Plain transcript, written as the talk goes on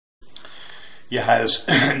Yeah, hi, this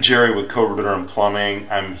is Jerry with Cobra Durham Plumbing.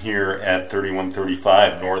 I'm here at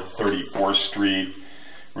 3135 North 34th Street.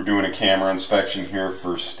 We're doing a camera inspection here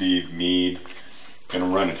for Steve Mead. Gonna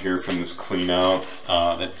run it here from this clean out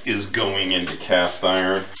that is going into cast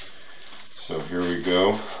iron. So here we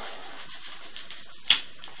go.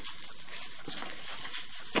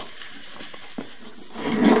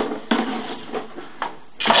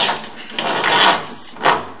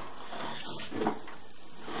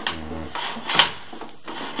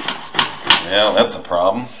 Yeah, that's a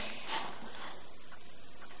problem.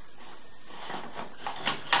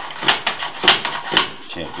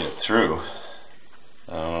 Can't get through.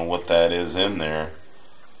 I don't know what that is in there.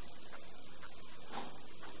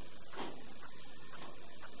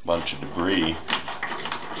 Bunch of debris.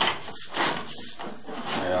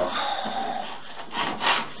 Well,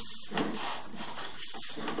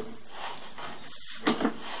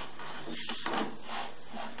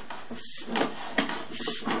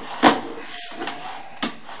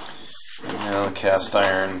 the cast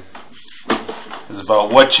iron is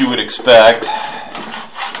about what you would expect.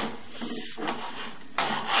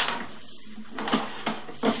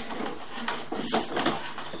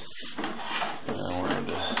 We're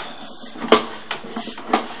into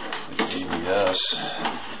ABS.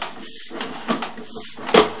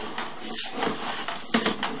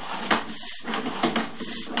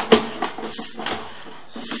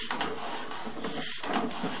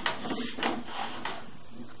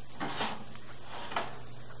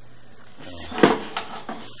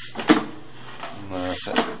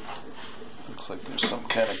 Looks like there's some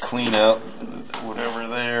kind of clean out, whatever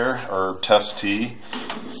there, or test tee.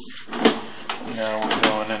 Now we're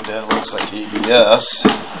going into, it looks like ABS.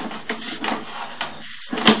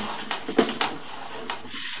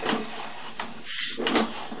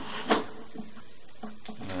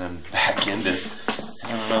 And then back into,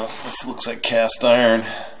 I don't know, this looks like cast iron.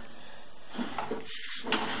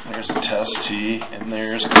 There's a test tee, and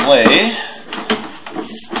there's clay.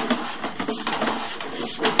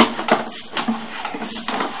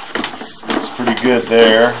 Pretty good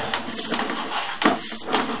there.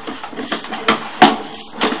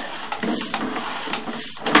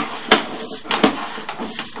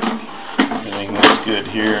 Everything looks good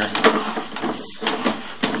here.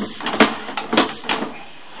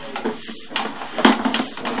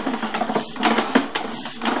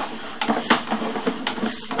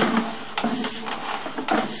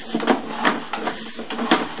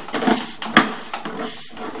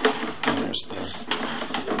 There's the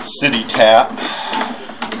city tap.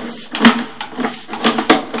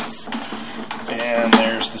 And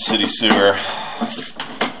there's the city sewer.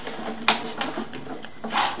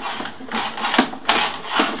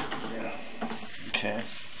 Okay.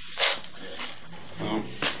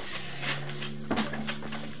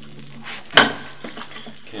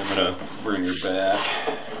 Okay, I'm gonna bring her back.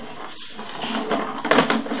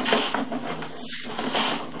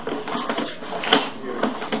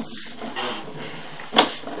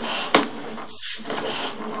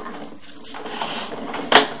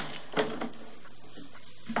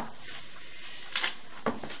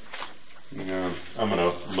 I'm going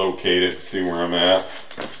to locate it, see where I'm at.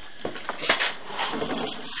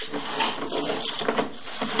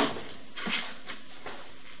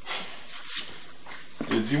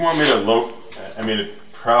 Does you want me to I mean, it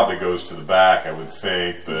probably goes to the back, I would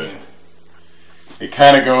think, but it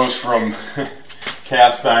kind of goes from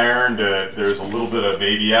cast iron to, there's a little bit of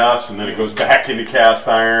ABS, and then it goes back into cast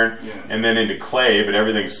iron, and then into clay, but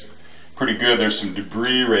everything's pretty good. There's some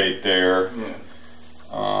debris right there.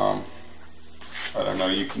 I don't know,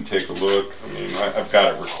 you can take a look. I mean, I've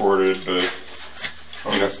got it recorded, but...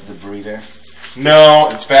 Oh, that's the debris there? No,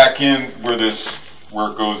 it's back in where it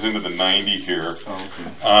goes into the 90 here. Oh,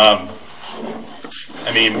 okay.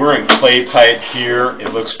 I mean, we're in clay pipe here.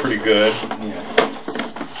 It looks pretty good. Yeah.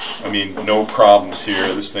 I mean, no problems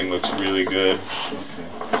here. This thing looks really good.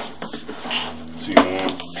 Okay. So you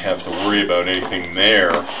won't have to worry about anything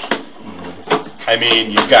there. I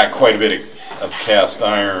mean, you've got quite a bit of cast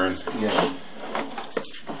iron. Yeah.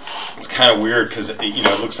 It's kind of weird because it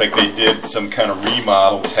looks like they did some kind of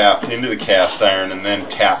remodel, tapped into the cast iron, and then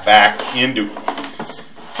tapped back into.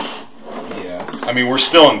 Yeah. I mean, we're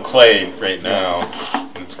still in clay right now,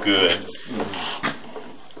 and it's good.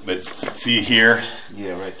 But see here?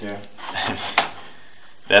 Yeah, right there.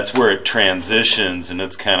 That's where it transitions, and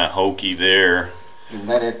it's kind of hokey there. Isn't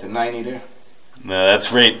that at the 90 there? No,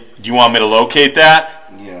 that's right. Do you want me to locate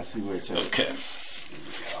that? Yeah, see where it's at. Okay.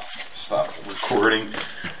 Stop the recording.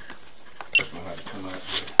 I'll have to come out there.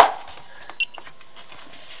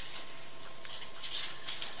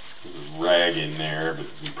 This is rag in there, but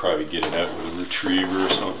you probably get it out with a retriever or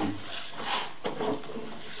something.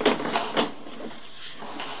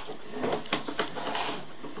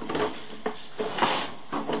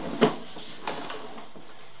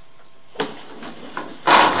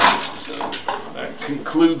 So that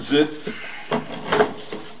concludes it.